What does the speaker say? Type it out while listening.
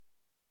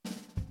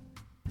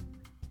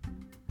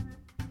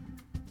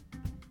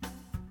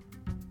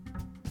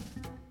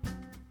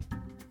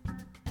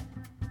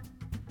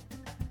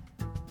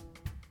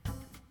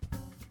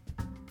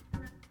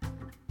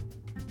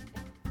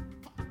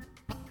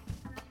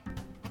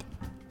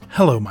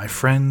Hello, my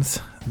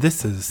friends.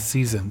 This is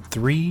Season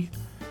 3,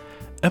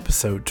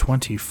 Episode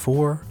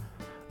 24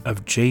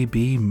 of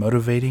JB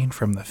Motivating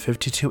from the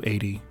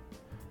 5280.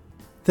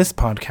 This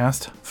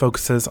podcast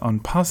focuses on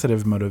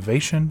positive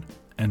motivation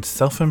and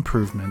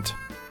self-improvement,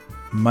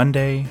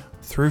 Monday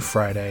through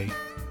Friday.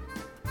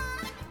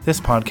 This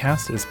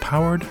podcast is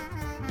powered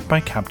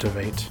by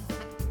Captivate.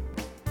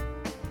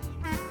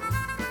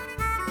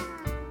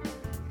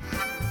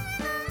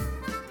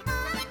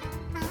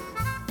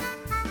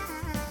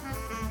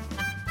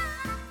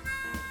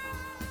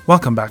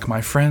 Welcome back,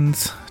 my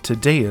friends.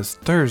 Today is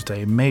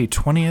Thursday, May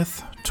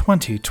 20th,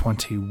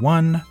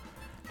 2021.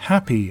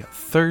 Happy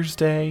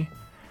Thursday.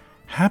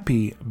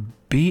 Happy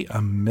Be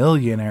a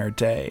Millionaire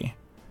Day.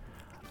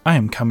 I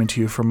am coming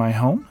to you from my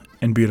home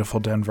in beautiful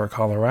Denver,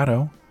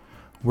 Colorado,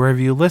 wherever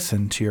you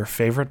listen to your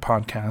favorite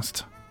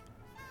podcast.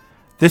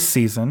 This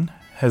season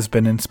has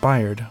been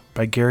inspired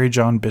by Gary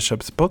John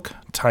Bishop's book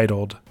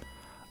titled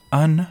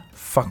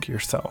Unfuck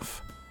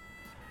Yourself.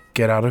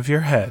 Get out of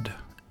your head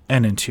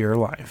and into your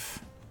life.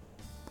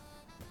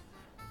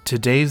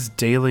 Today's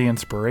daily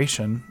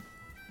inspiration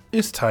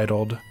is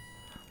titled,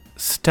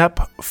 Step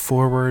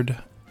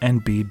Forward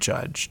and Be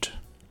Judged.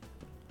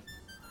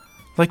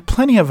 Like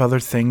plenty of other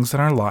things in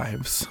our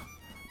lives,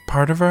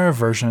 part of our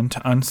aversion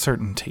to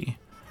uncertainty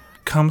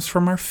comes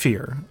from our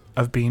fear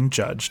of being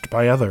judged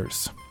by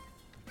others.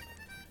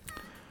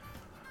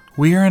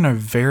 We are in a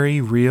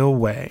very real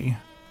way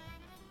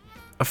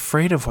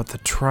afraid of what the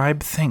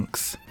tribe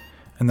thinks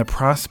and the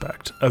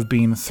prospect of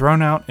being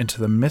thrown out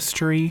into the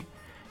mystery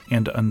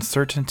and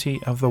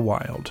uncertainty of the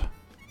wild.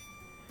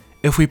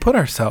 If we put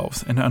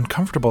ourselves in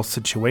uncomfortable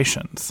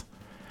situations,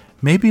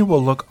 maybe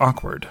we'll look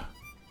awkward.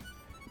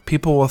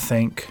 People will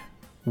think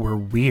we're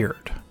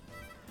weird.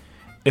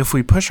 If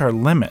we push our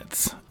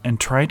limits and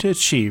try to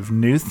achieve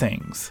new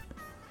things,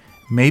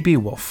 maybe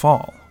we'll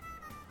fall.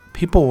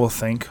 People will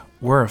think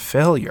we're a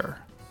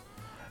failure.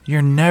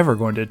 You're never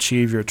going to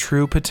achieve your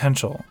true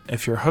potential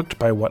if you're hooked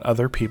by what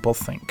other people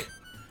think.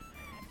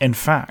 In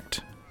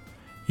fact,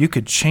 you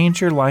could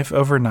change your life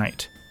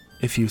overnight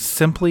if you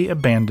simply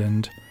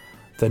abandoned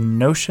the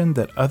notion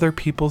that other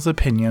people's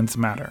opinions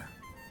matter.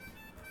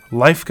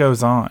 Life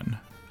goes on,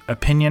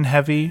 opinion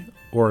heavy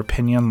or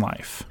opinion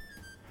life.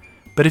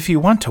 But if you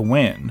want to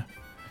win,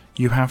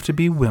 you have to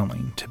be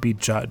willing to be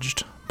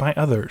judged by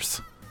others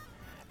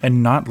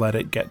and not let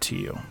it get to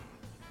you.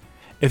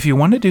 If you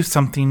want to do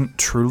something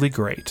truly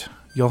great,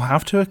 you'll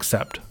have to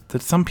accept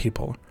that some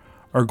people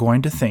are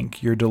going to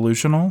think you're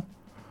delusional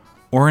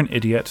or an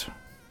idiot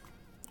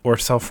or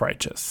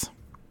self-righteous.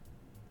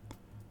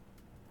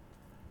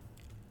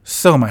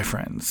 So, my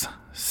friends,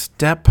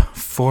 step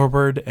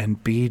forward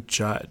and be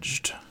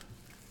judged.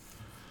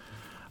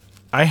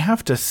 I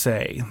have to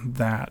say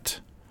that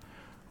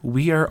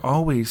we are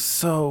always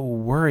so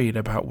worried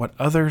about what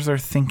others are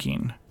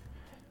thinking,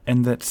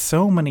 and that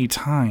so many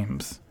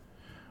times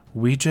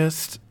we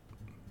just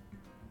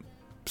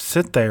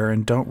sit there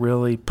and don't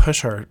really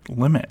push our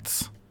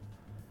limits.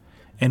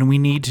 And we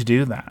need to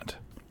do that.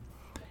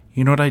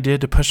 You know what I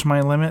did to push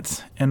my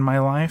limits in my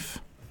life?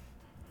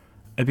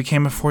 I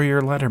became a 4-year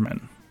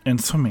letterman in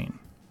swimming.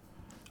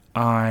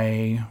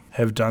 I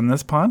have done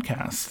this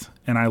podcast,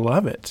 and I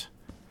love it.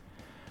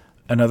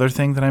 Another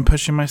thing that I'm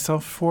pushing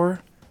myself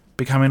for,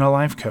 becoming a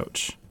life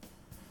coach.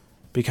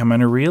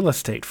 Becoming a real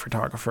estate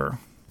photographer.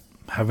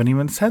 Haven't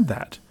even said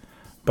that,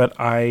 but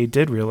I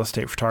did real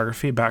estate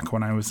photography back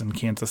when I was in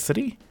Kansas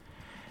City,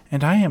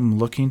 and I am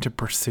looking to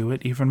pursue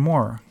it even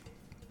more.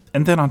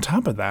 And then on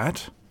top of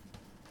that,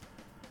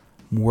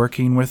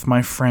 working with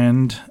my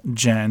friend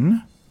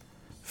Jen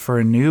for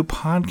a new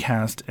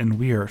podcast, and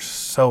we are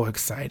so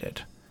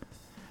excited.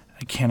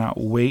 I cannot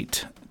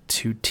wait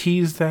to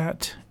tease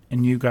that,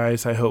 and you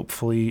guys, I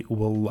hopefully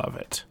will love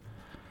it.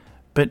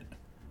 But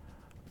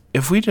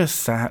if we just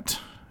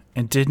sat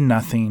and did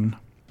nothing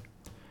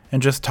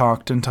and just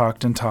talked and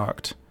talked and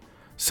talked,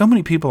 so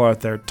many people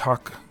out there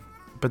talk,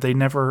 but they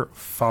never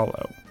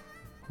follow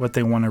what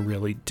they want to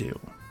really do.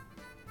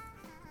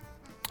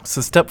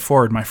 So step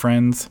forward, my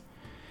friends,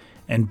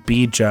 and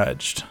be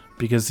judged,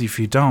 because if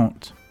you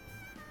don't,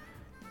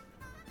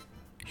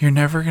 you're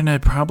never going to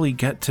probably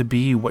get to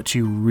be what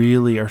you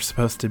really are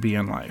supposed to be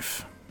in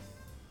life.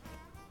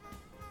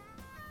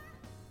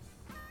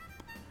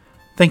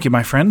 Thank you,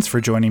 my friends,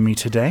 for joining me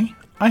today.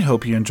 I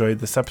hope you enjoyed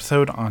this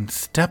episode on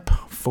Step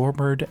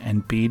Forward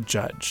and Be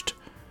Judged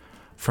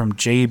from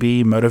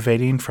JB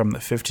Motivating from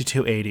the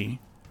 5280.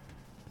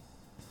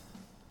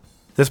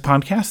 This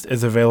podcast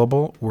is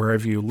available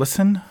wherever you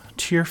listen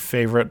to your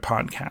favorite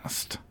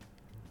podcast.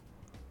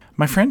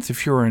 My friends,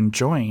 if you are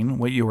enjoying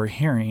what you are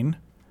hearing,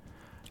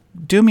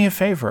 do me a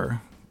favor.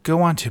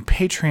 Go on to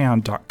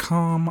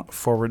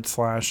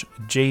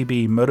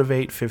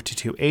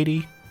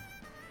patreon.com/JBMotivate5280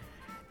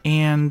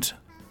 and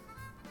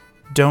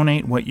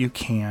donate what you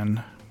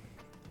can.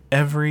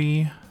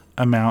 Every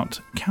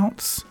amount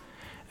counts,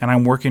 and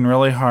I'm working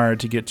really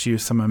hard to get you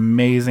some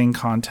amazing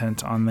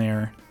content on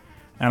there,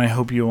 and I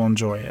hope you will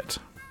enjoy it.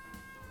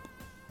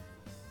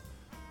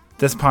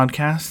 This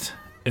podcast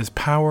is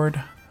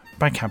powered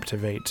by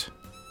Captivate.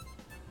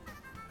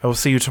 I will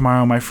see you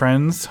tomorrow, my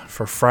friends,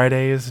 for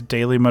Friday's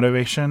Daily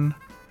Motivation.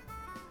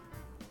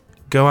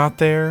 Go out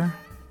there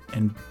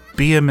and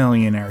be a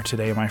millionaire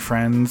today, my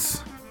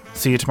friends.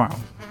 See you tomorrow.